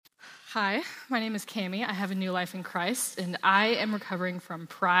Hi, my name is Cami. I have a new life in Christ, and I am recovering from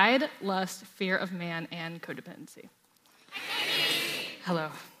pride, lust, fear of man, and codependency. Hello.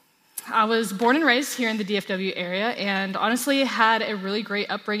 I was born and raised here in the DFW area, and honestly had a really great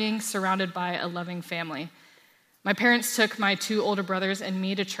upbringing surrounded by a loving family. My parents took my two older brothers and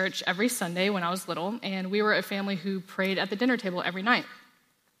me to church every Sunday when I was little, and we were a family who prayed at the dinner table every night.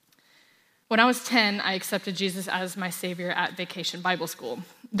 When I was 10, I accepted Jesus as my Savior at Vacation Bible School.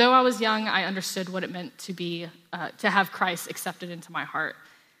 Though I was young, I understood what it meant to have Christ accepted into my heart.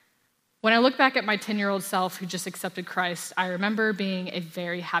 When I look back at my 10-year-old self who just accepted Christ, I remember being a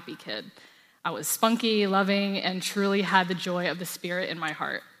very happy kid. I was spunky, loving, and truly had the joy of the Spirit in my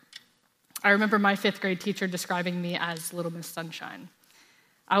heart. I remember my 5th grade teacher describing me as Little Miss Sunshine.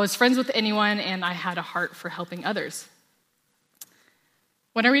 I was friends with anyone, and I had a heart for helping others.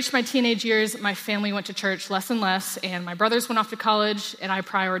 When I reached my teenage years, my family went to church less and less, and my brothers went off to college, and I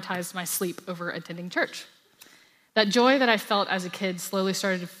prioritized my sleep over attending church. That joy that I felt as a kid slowly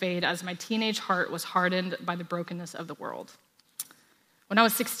started to fade as my teenage heart was hardened by the brokenness of the world. When I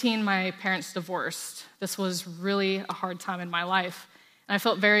was 16, my parents divorced. This was really a hard time in my life, and I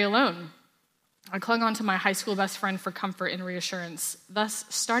felt very alone. I clung on to my high school best friend for comfort and reassurance, thus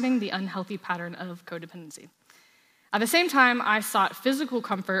starting the unhealthy pattern of codependency. At the same time, I sought physical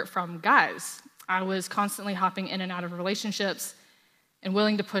comfort from guys. I was constantly hopping in and out of relationships and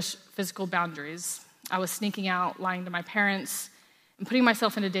willing to push physical boundaries. I was sneaking out, lying to my parents, and putting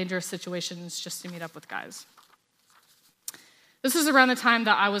myself into dangerous situations just to meet up with guys. This was around the time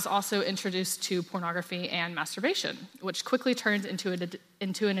that I was also introduced to pornography and masturbation, which quickly turned into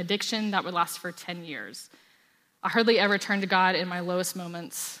an addiction that would last for 10 years. I hardly ever turned to God in my lowest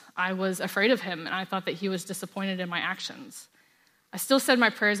moments. I was afraid of him, and I thought that he was disappointed in my actions. I still said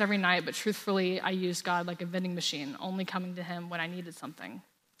my prayers every night, but truthfully, I used God like a vending machine, only coming to him when I needed something.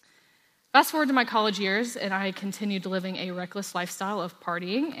 Fast forward to my college years, and I continued living a reckless lifestyle of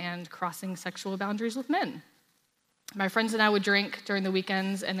partying and crossing sexual boundaries with men. My friends and I would drink during the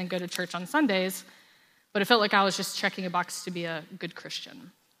weekends and then go to church on Sundays, but it felt like I was just checking a box to be a good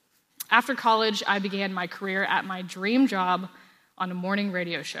Christian. After college, I began my career at my dream job on a morning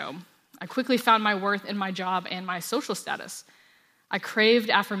radio show. I quickly found my worth in my job and my social status. I craved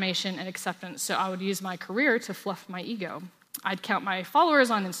affirmation and acceptance, so I would use my career to fluff my ego. I'd count my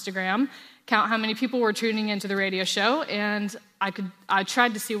followers on Instagram, count how many people were tuning into the radio show, and I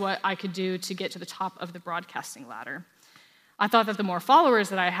tried to see what I could do to get to the top of the broadcasting ladder. I thought that the more followers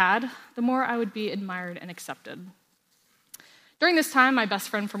that I had, the more I would be admired and accepted. During this time, my best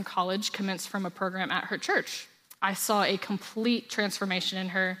friend from college commenced from a program at her church. I saw a complete transformation in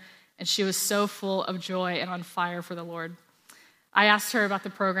her, and she was so full of joy and on fire for the Lord. I asked her about the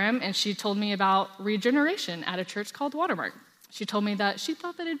program, and she told me about regeneration at a church called Watermark. She told me that she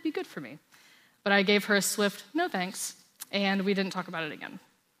thought that it'd be good for me, but I gave her a swift no thanks, and we didn't talk about it again.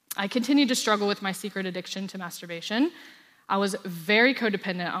 I continued to struggle with my secret addiction to masturbation. I was very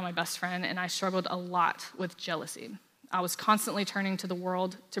codependent on my best friend, and I struggled a lot with jealousy. I was constantly turning to the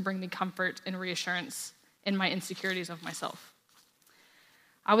world to bring me comfort and reassurance in my insecurities of myself.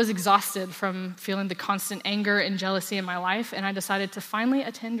 I was exhausted from feeling the constant anger and jealousy in my life, and I decided to finally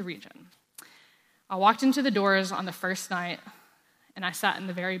attend Regen. I walked into the doors on the first night, and I sat in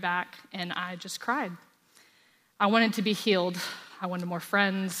the very back, and I just cried. I wanted to be healed. I wanted more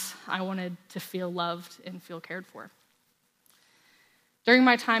friends. I wanted to feel loved and feel cared for. During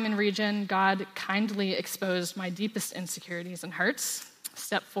my time in Regen, God kindly exposed my deepest insecurities and hurts.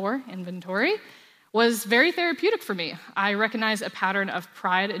 Step 4, inventory, was very therapeutic for me. I recognized a pattern of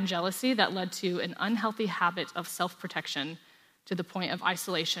pride and jealousy that led to an unhealthy habit of self-protection to the point of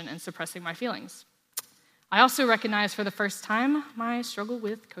isolation and suppressing my feelings. I also recognized for the first time my struggle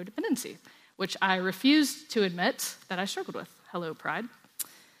with codependency, which I refused to admit that I struggled with. Hello, pride.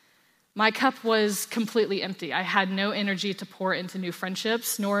 My cup was completely empty. I had no energy to pour into new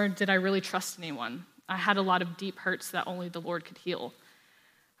friendships, nor did I really trust anyone. I had a lot of deep hurts that only the Lord could heal.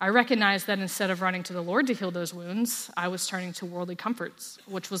 I recognized that instead of running to the Lord to heal those wounds, I was turning to worldly comforts,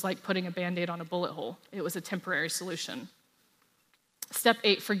 which was like putting a Band-Aid on a bullet hole. It was a temporary solution. Step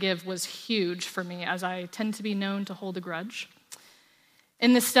 8, forgive, was huge for me, as I tend to be known to hold a grudge.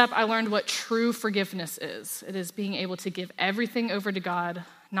 In this step, I learned what true forgiveness is. It is being able to give everything over to God,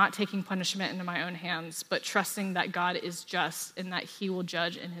 not taking punishment into my own hands, but trusting that God is just and that he will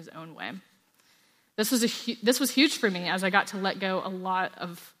judge in his own way. This was huge for me, as I got to let go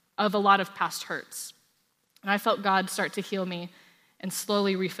of a lot of past hurts. And I felt God start to heal me and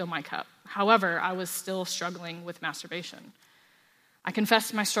slowly refill my cup. However, I was still struggling with masturbation. I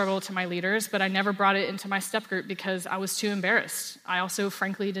confessed my struggle to my leaders, but I never brought it into my step group because I was too embarrassed. I also,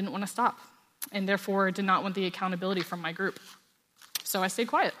 frankly, didn't want to stop, and therefore did not want the accountability from my group. So I stayed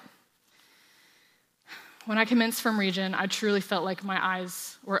quiet. When I commenced from Region, I truly felt like my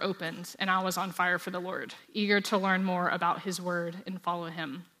eyes were opened and I was on fire for the Lord, eager to learn more about his word and follow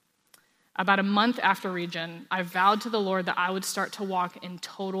him. About a month after Region, I vowed to the Lord that I would start to walk in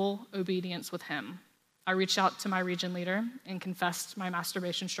total obedience with him. I reached out to my Region leader and confessed my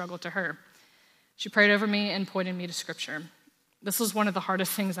masturbation struggle to her. She prayed over me and pointed me to scripture. This was one of the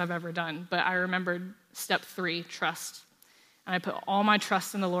hardest things I've ever done, but I remembered step 3, trust. And I put all my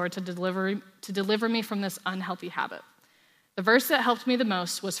trust in the Lord to deliver me from this unhealthy habit. The verse that helped me the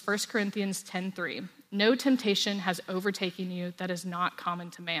most was 1 Corinthians 10:3. No temptation has overtaken you that is not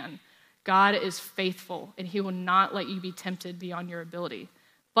common to man. God is faithful, and he will not let you be tempted beyond your ability.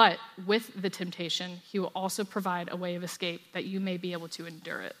 But with the temptation, he will also provide a way of escape that you may be able to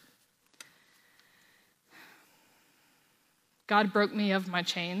endure it. God broke me of my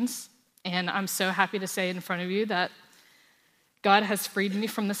chains, and I'm so happy to say in front of you that God has freed me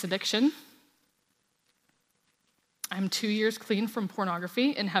from this addiction. I'm 2 years clean from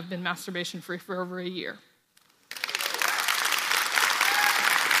pornography and have been masturbation-free for over a year.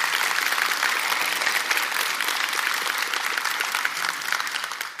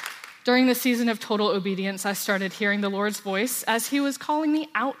 During the season of total obedience, I started hearing the Lord's voice as he was calling me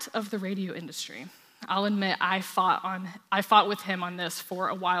out of the radio industry. I'll admit I fought with him on this for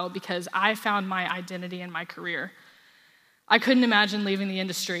a while because I found my identity in my career. I couldn't imagine leaving the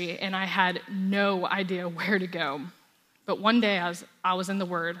industry, and I had no idea where to go. But one day, as I was in the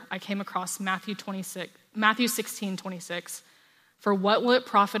Word, I came across Matthew 16:26. For what will it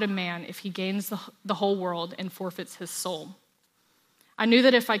profit a man if he gains the whole world and forfeits his soul? I knew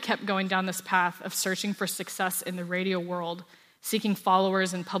that if I kept going down this path of searching for success in the radio world, seeking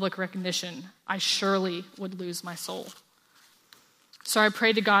followers and public recognition, I surely would lose my soul. So I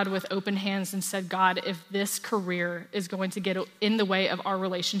prayed to God with open hands and said, God, if this career is going to get in the way of our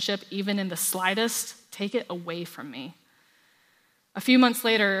relationship, even in the slightest, take it away from me. A few months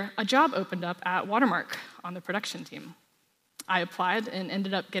later, a job opened up at Watermark on the production team. I applied and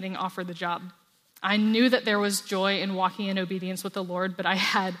ended up getting offered the job. I knew that there was joy in walking in obedience with the Lord, but I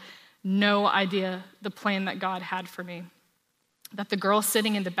had no idea the plan that God had for me. That the girl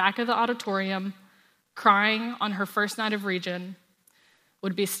sitting in the back of the auditorium, crying on her first night of Region,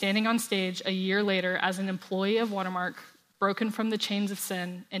 would be standing on stage a year later as an employee of Watermark, broken from the chains of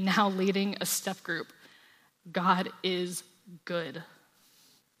sin, and now leading a step group. God is good.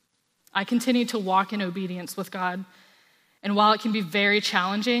 I continue to walk in obedience with God, and while it can be very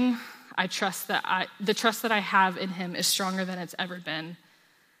challenging, the trust that I have in him is stronger than it's ever been.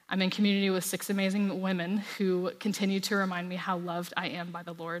 I'm in community with 6 amazing women who continue to remind me how loved I am by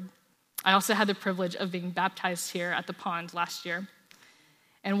the Lord. I also had the privilege of being baptized here at the pond last year.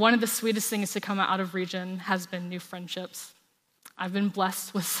 And one of the sweetest things to come out of Region has been new friendships. I've been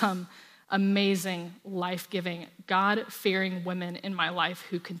blessed with some amazing, life-giving, God-fearing women in my life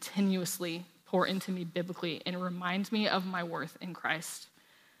who continuously pour into me biblically and remind me of my worth in Christ.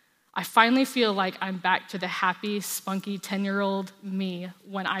 I finally feel like I'm back to the happy, spunky 10-year-old me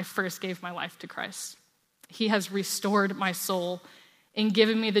when I first gave my life to Christ. He has restored my soul and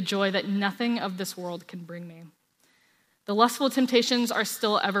given me the joy that nothing of this world can bring me. The lustful temptations are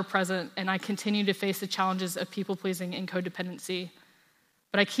still ever present, and I continue to face the challenges of people-pleasing and codependency.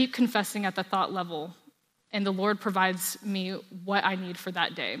 But I keep confessing at the thought level, and the Lord provides me what I need for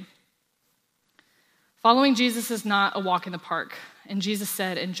that day. Following Jesus is not a walk in the park. And Jesus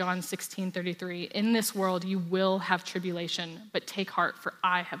said in John 16:33, in this world you will have tribulation, but take heart, for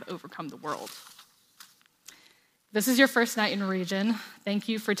I have overcome the world. This is your first night in Region. Thank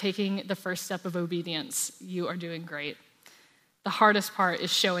you for taking the first step of obedience. You are doing great. The hardest part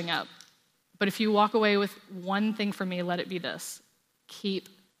is showing up. But if you walk away with one thing from me, let it be this. Keep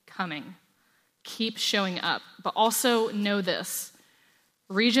coming. Keep showing up. But also know this.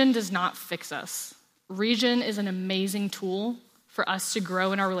 Region does not fix us. Region is an amazing tool for us to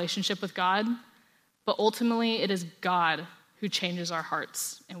grow in our relationship with God, but ultimately it is God who changes our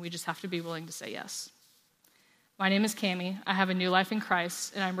hearts, and we just have to be willing to say yes. My name is Cami. I have a new life in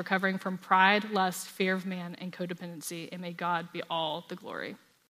Christ, and I'm recovering from pride, lust, fear of man, and codependency, and may God be all the glory.